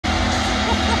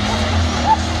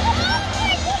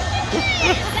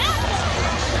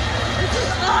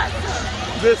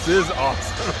This is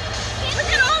awesome. Look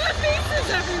at all the faces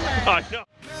everywhere. I know.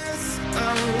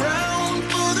 Around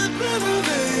for the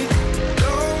memory.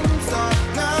 Don't stop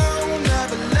now,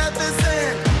 never let this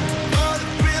end. For the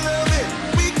thrill of it,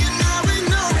 we can have it,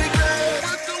 no regret.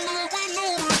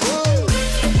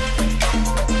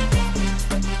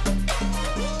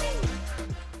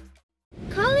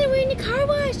 Colin, we're in the car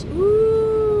wash.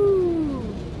 Ooh.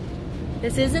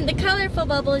 This isn't the colorful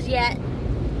bubbles yet.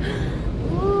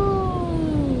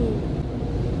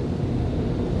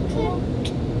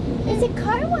 It's a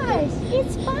car wash.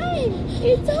 It's fine.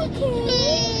 It's okay.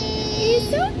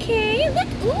 It's okay. Look.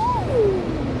 Ooh.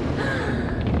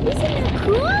 Isn't that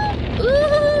cool?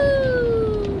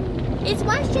 Ooh. It's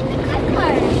washed in the car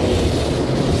wash.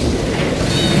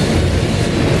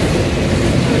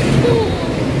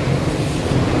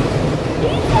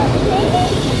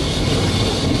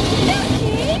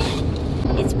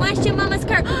 It's washed in Mama's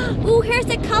car. Ooh, here's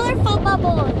the colorful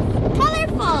bubbles.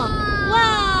 Colorful.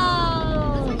 Wow.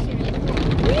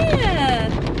 Yeah.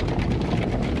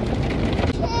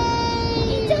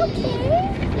 It's okay.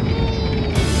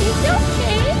 It's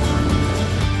okay.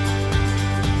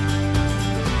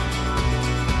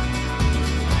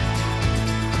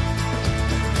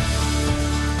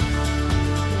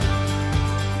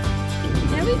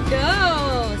 There we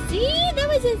go. See? That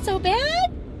wasn't so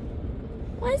bad.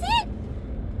 Was it?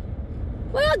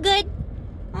 We're all good.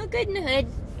 All good in the hood.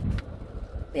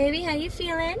 Baby, how you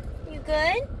feeling? You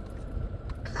good?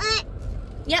 Cut.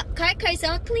 Yep, car's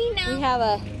all clean now. We have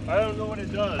I don't know what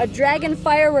it does. a dragon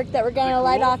firework that we're gonna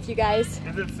light off, you guys.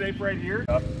 Is it safe right here?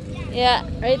 Yeah,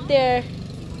 right there.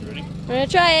 You ready? We're gonna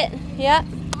try it. Yeah.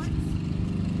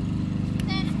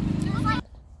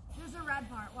 There's a red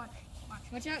part. Watch.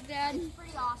 Watch out, Dad. It's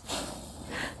pretty awesome.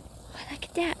 Look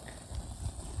at that.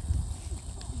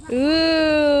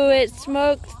 Ooh, it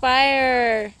smoked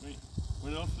fire. Wait,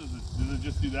 what else does it? Does it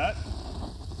just do that?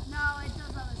 No, it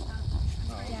does other stuff.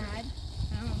 Dad,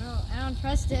 I don't know. I don't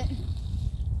trust it.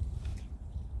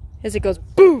 As it goes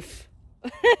boof.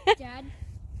 Dad.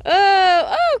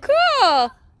 Oh,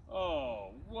 cool.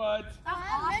 Oh, what?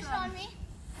 That's on me.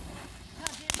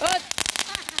 Oh.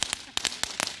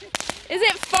 Is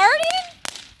it farting?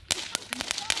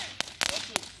 That's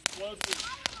explosive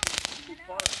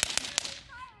fart.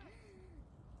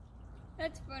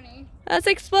 That's funny. That's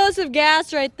explosive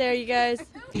gas right there, you guys.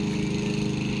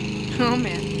 Oh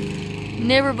man.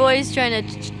 Neighbor boy's trying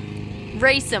to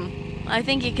race him. I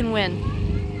think he can win.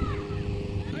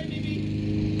 Hi,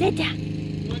 baby. Dada.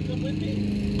 You want to come with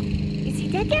me? Is he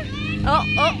Dada? Oh,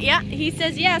 yeah, he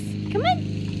says yes. Come on,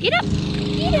 get up.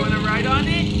 Get You up. want to ride on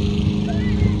it?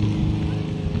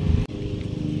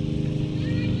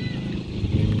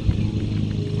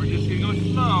 We're just going to go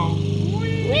slow.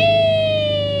 Whee!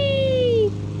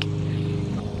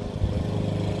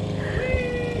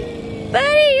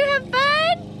 Buddy, you have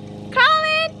fun?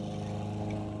 Colin?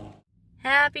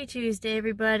 Happy Tuesday,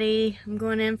 everybody. I'm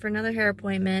going in for another hair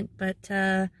appointment, but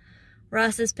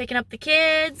Ross is picking up the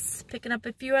kids, picking up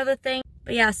a few other things.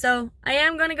 But yeah, so I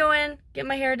am going to go in, get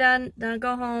my hair done, then I'll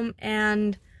go home,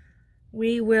 and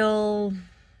we will,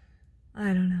 I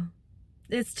don't know.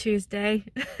 It's Tuesday.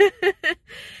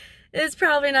 It's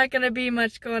probably not going to be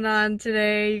much going on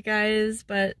today, you guys,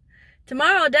 but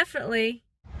tomorrow definitely.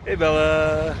 Hey,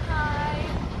 Bella. Hi.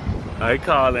 Hi,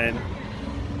 Colin.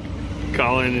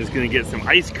 Colin is going to get some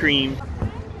ice cream.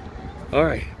 All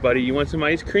right, buddy, you want some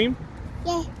ice cream?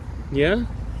 Yeah. Yeah?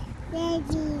 All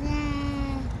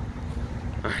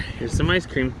right, here's some ice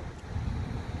cream.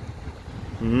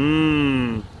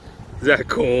 Mmm. Is that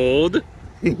cold?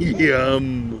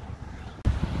 Yum.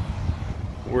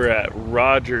 We're at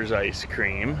Rogers Ice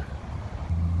Cream.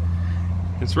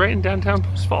 It's right in downtown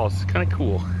Post Falls. It's kind of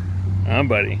cool. Huh,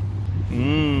 buddy?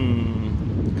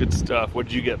 Mmm. Good stuff. What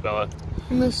did you get, Bella?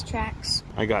 Moose tracks.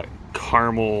 I got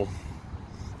caramel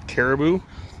caribou,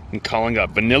 and Colin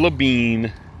got vanilla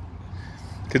bean,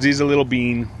 because he's a little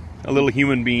bean, a little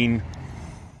human bean.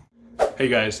 Hey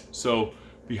guys, so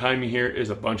behind me here is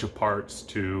a bunch of parts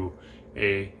to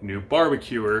a new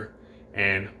barbecuer,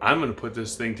 and I'm gonna put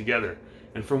this thing together.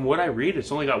 And from what I read,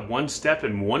 it's only got one step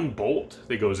and one bolt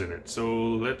that goes in it. So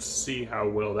let's see how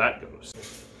well that goes.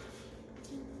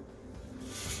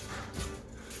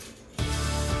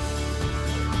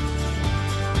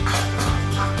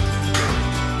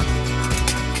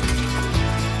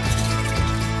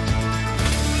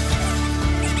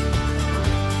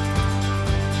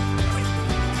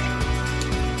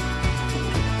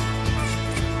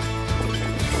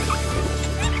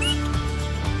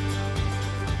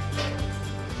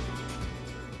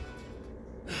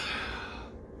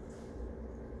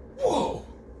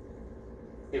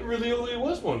 It really only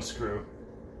was one screw.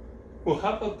 Well,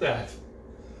 how about that?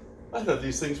 I thought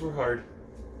these things were hard.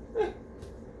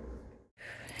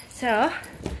 So,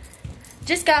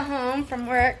 just got home from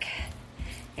work.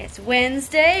 It's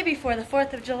Wednesday before the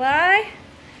 4th of July.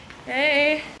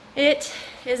 Hey. It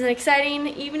is an exciting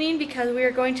evening because we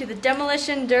are going to the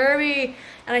Demolition Derby,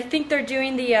 and I think they're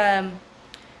doing the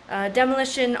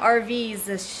demolition RVs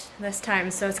this time,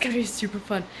 so it's gonna be super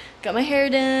fun. Got my hair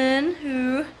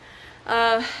done,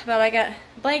 but I got a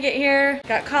blanket here,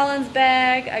 got Colin's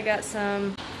bag, I got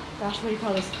some, gosh, what do you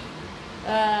call this?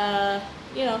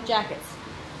 You know, jackets.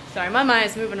 Sorry, my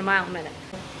mind's moving a mile a minute.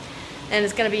 And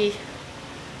it's gonna be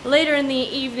later in the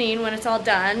evening when it's all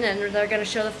done, and they're gonna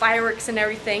show the fireworks and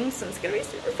everything, so it's gonna be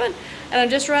super fun. And I'm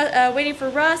just waiting for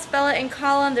Russ, Bella, and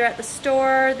Colin. They're at the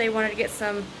store. They wanted to get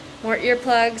some more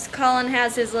earplugs. Colin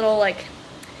has his little like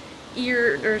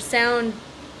ear or sound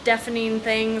deafening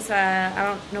things. I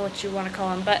don't know what you want to call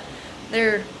them, but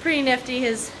they're pretty nifty.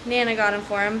 His Nana got them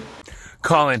for him.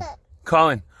 Colin,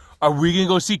 are we gonna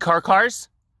go see cars?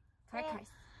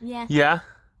 Yeah. Yeah?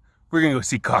 We're gonna go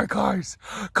see cars,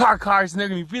 and they're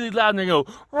gonna be really loud, and they're gonna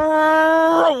go.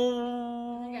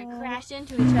 They're gonna crash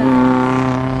into each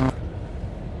other.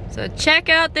 So check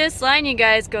out this line, you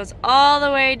guys. Goes all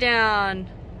the way down.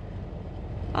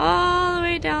 All the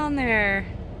way down there.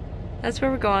 That's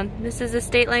where we're going. This is the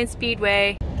State Line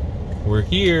Speedway. We're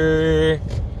here.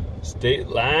 State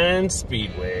Line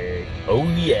Speedway. Oh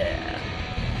yeah.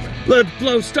 Let's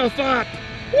blow stuff up.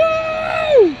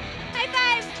 Woo! High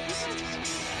five!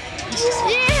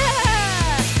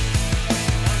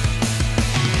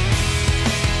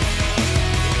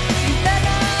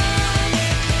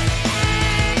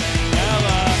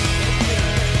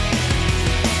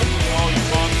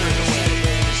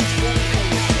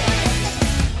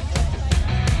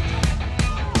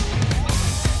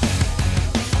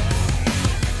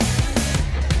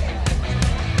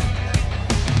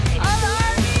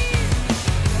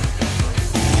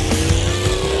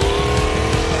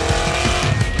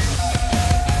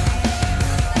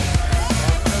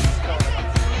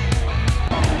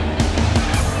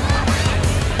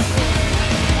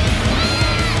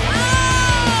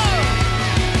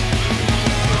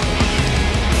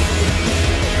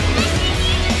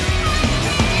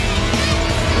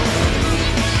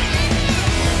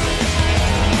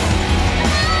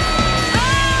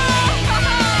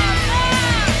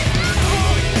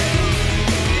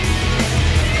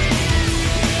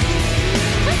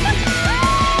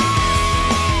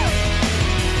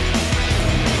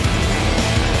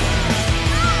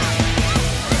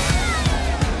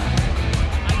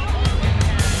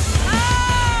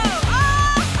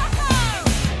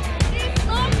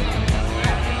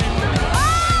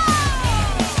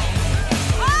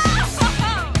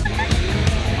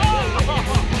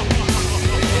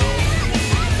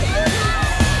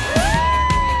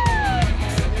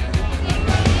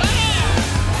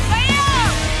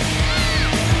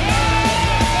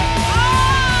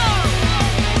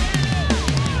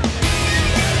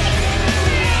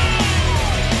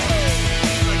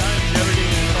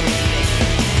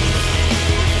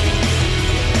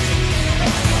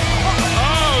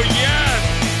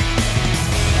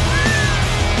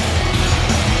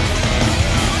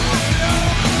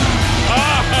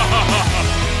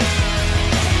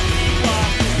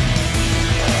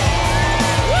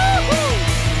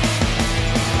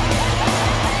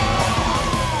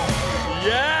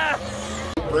 Yeah!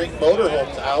 Bring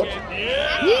motorhomes out. Get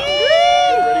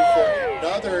ready for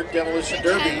another Demolition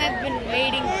Derby. I've been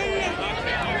waiting for it.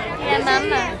 Yeah,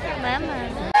 mama.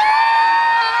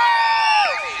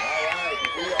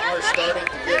 We are starting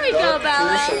to There we get go, dark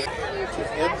Bella. here, so to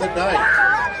end the night.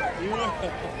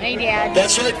 Hey, Dad.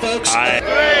 That's right, folks. 3,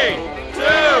 2,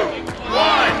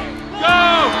 1, go!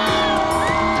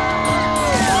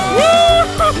 Woo!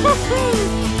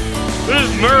 This is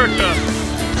America.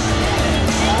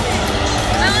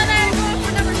 Bella and I are going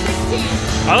for number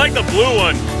 16. I like the blue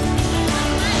one. Is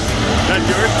that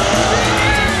yours?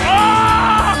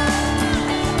 Ah!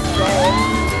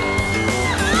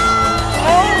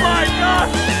 Oh my God!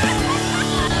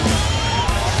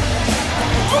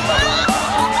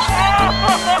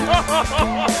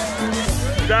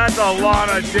 That's a lot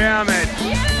of damage.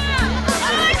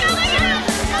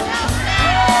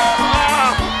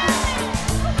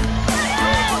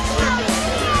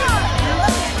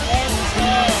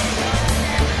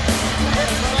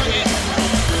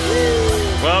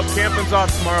 Well, camping's off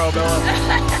tomorrow, Bella.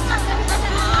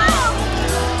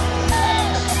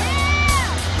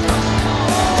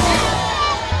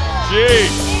 Gee.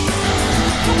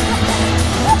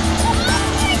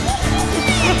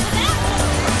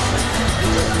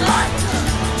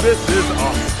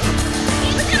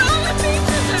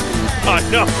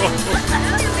 No.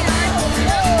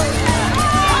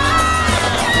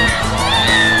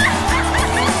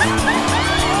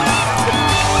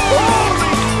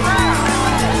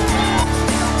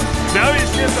 Now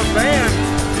he's just a van.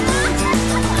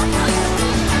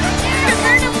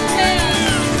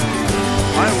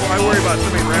 I worry about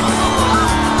something ramming.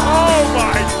 Oh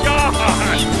my God!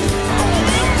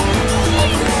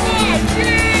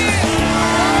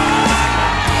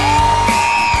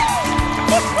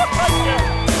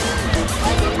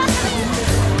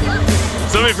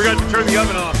 Somebody forgot to turn the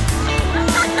oven off.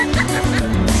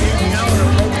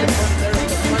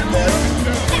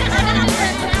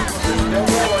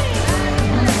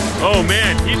 Oh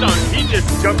man, he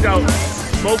just jumped out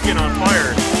smoking on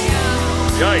fire.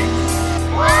 Yikes.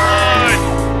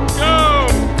 One, go!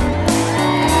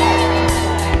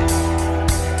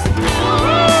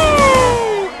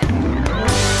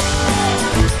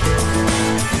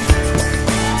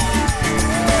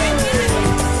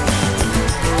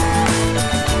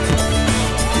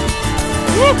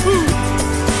 Woohoo!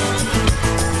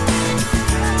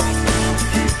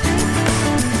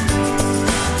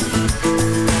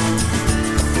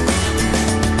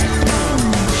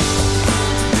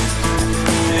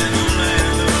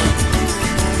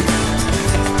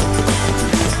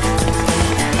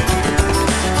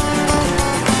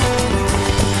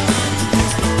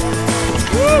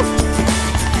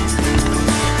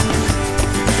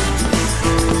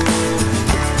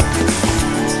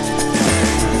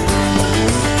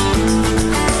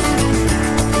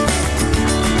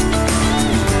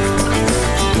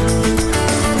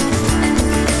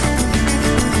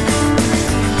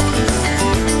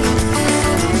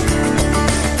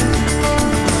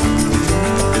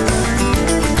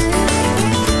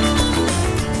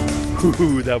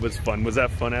 Ooh, that was fun. Was that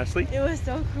fun, Ashleigh? It was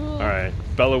so cool. All right,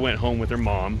 Bella went home with her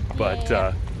mom, but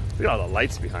Yeah. look at all the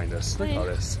lights behind us. Look at all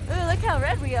this. Ooh, look how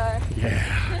red we are. Yeah.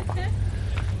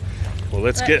 Well,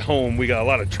 let's get home. We got a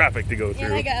lot of traffic to go through.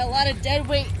 And I got a lot of dead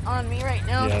weight on me right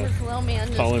now Yeah. because little man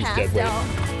just Colin's passed dead weight.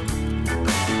 out.